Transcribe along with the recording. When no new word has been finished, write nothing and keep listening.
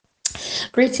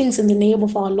Greetings in the name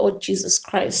of our Lord Jesus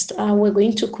Christ. We're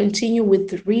going to continue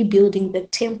with rebuilding the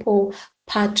temple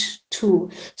part 2.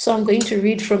 So I'm going to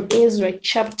read from Ezra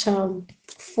chapter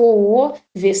 4,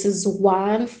 verses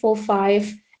 1, 4,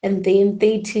 5, and then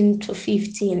 13 to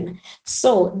 15.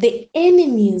 So the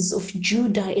enemies of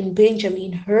Judah and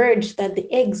Benjamin heard that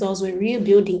the exiles were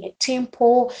rebuilding a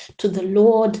temple to the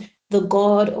Lord, the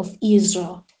God of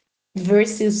Israel.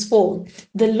 Verses 4,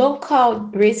 the local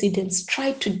residents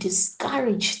tried to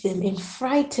discourage them and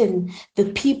frighten the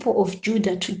people of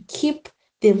Judah to keep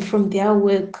them from their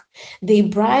work. They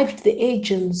bribed the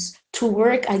agents to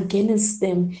work against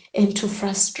them and to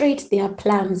frustrate their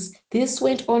plans. This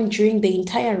went on during the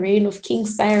entire reign of King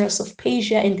Cyrus of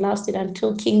Persia and lasted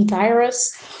until King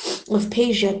Darius of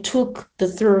Persia took the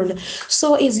throne.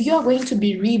 So as you are going to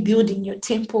be rebuilding your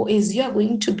temple, as you are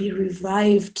going to be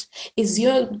revived, as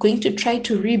you're going to try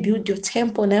to rebuild your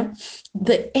temple now,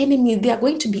 there are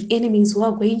going to be enemies who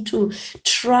are going to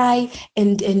try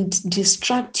and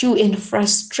distract you and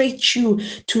frustrate you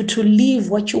to leave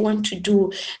what you want to do.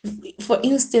 For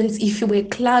instance, if you were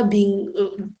clubbing,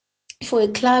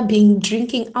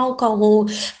 drinking alcohol,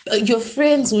 your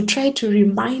friends will try to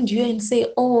remind you and say,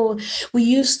 oh, we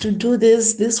used to do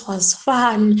this was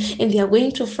fun, and they are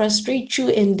going to frustrate you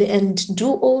and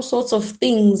do all sorts of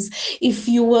things. If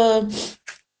you were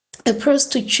a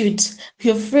prostitute,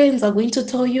 your friends are going to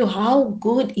tell you how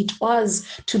good it was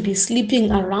to be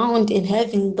sleeping around and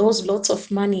having those lots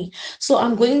of money. So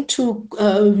I'm going to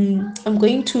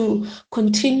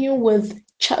continue with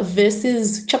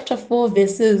chapter 4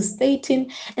 verses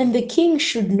 18. And the king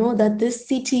should know that this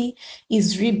city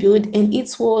is rebuilt and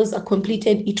its walls are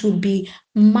completed. It will be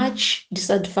much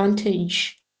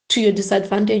to your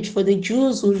disadvantage, for the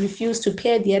Jews who refuse to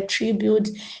pay their tribute,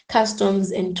 customs,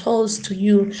 and tolls to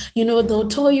you. They'll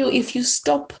tell you, if you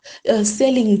stop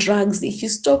selling drugs, if you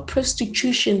stop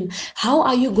prostitution, how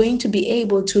are you going to be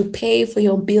able to pay for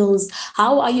your bills?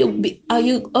 How are you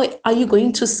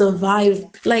going to survive?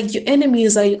 Like, your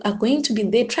enemies are going to be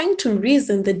there trying to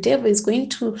reason. The devil is going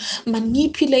to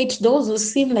manipulate those who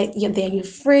seem like they're your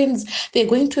friends. They're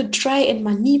going to try and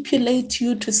manipulate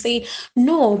you to say,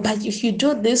 no, but if you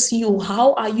do this,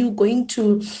 how are you going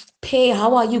to pay?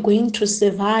 How are you going to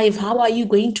survive? How are you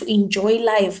going to enjoy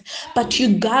life? But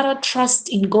you gotta trust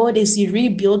in God as you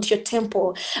rebuild your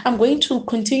temple. I'm going to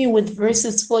continue with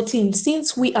verses 14.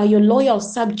 Since we are your loyal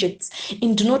subjects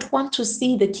and do not want to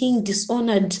see the king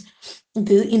dishonored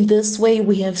in this way,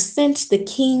 we have sent the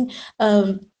king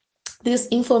this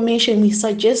information. We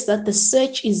suggest that the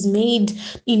search is made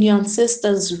in your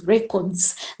ancestors'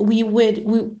 records, where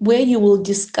you will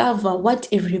discover what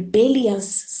a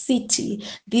rebellious city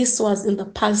this was in the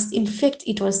past. In fact,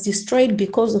 it was destroyed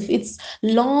because of its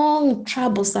long,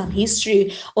 troublesome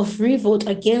history of revolt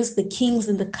against the kings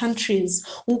and the countries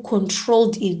who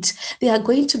controlled it. There are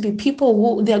going to be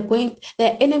people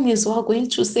their enemies who are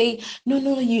going to say,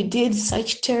 no, you did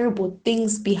such terrible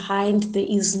things behind. There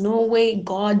is no way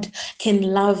God can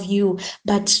love you.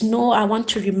 But no, I want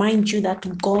to remind you that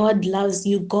God loves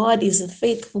you. God is a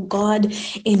faithful God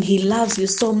and he loves you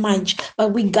so much.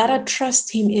 But we gotta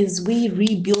trust him as we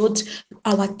rebuild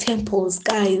our temples,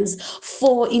 guys.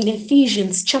 For in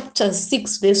Ephesians chapter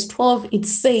 6 verse 12, it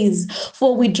says,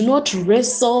 for we do not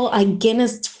wrestle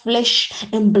against flesh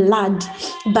and blood,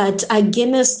 but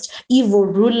against evil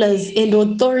rulers and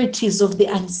authorities of the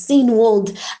unseen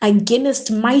world, against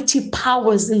mighty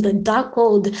powers in the dark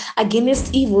world,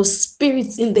 against evil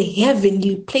spirits in the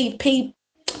heavenly places,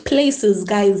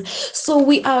 guys. So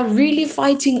we are really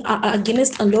fighting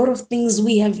against a lot of things.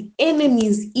 We have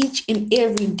enemies each and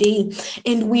every day,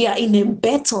 and we are in a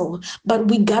battle, but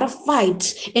we gotta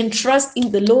fight and trust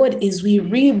in the Lord as we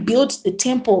rebuild the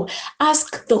temple.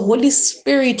 Ask the Holy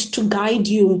Spirit to guide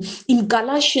you. In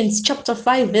Galatians chapter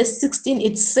 5 verse 16,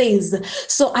 it says,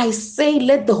 so I say,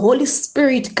 let the Holy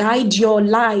Spirit guide your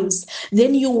lives,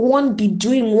 then you won't be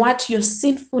doing what your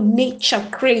sinful nature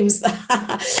craves.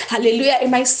 Hallelujah.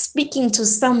 Am I speaking to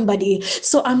somebody?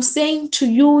 So I'm saying to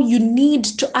you, you need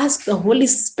to ask the Holy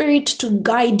Spirit to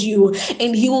guide you,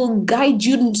 and he will guide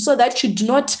you so that you do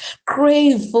not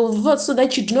crave so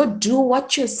that you do not do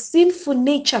what your sinful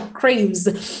nature craves.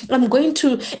 And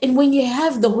when you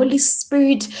have the Holy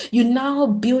Spirit, you now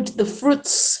build the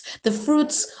fruits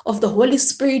of the Holy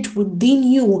Spirit within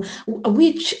you,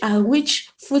 which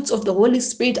fruits of the Holy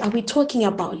Spirit are we talking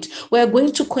about? We're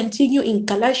going to continue in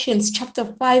Galatians chapter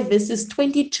 5, verses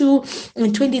 22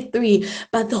 and 23.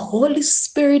 But the Holy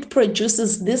Spirit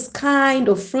produces this kind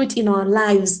of fruit in our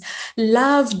lives: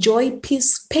 love, joy,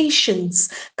 peace, patience,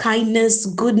 kindness,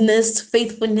 goodness,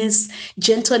 faithfulness,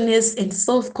 gentleness, and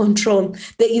self-control.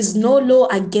 There is no law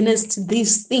against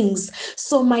these things.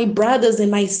 So, my brothers and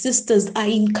my sisters, I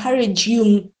encourage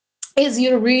you, as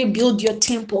you rebuild your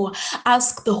temple,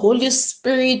 ask the Holy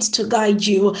Spirit to guide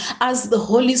you. Ask the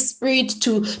Holy Spirit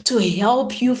to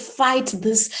help you fight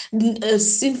this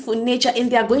sinful nature.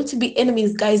 And there are going to be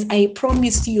enemies, guys. I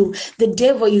promise you, the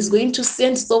devil is going to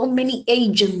send so many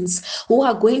agents who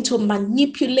are going to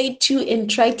manipulate you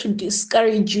and try to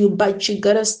discourage you. But you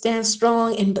gotta stand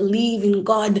strong and believe in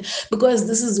God, because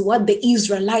this is what the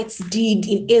Israelites did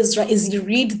in Ezra. As you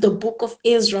read the book of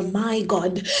Ezra, my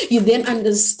God, you then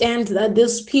understand that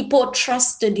these people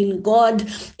trusted in God.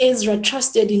 Ezra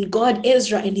trusted in God.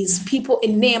 Ezra and his people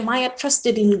and Nehemiah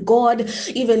trusted in God.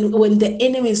 Even when the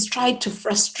enemies tried to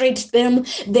frustrate them,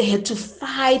 they had to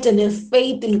fight and have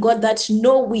faith in God that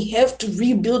no, we have to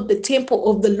rebuild the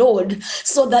temple of the Lord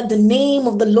so that the name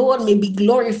of the Lord may be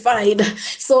glorified.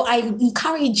 So I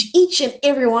encourage each and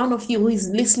every one of you who is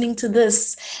listening to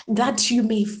this, that you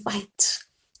may fight.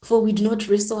 For we do not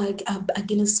wrestle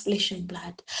against flesh and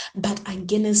blood, but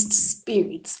against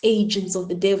spirits, agents of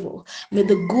the devil. May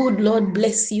the good Lord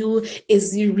bless you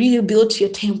as you rebuild your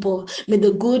temple. May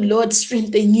the good Lord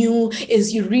strengthen you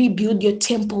as you rebuild your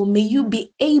temple. May you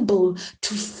be able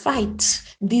to fight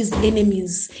these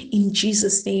enemies. In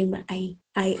Jesus' name, I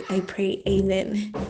pray. Amen.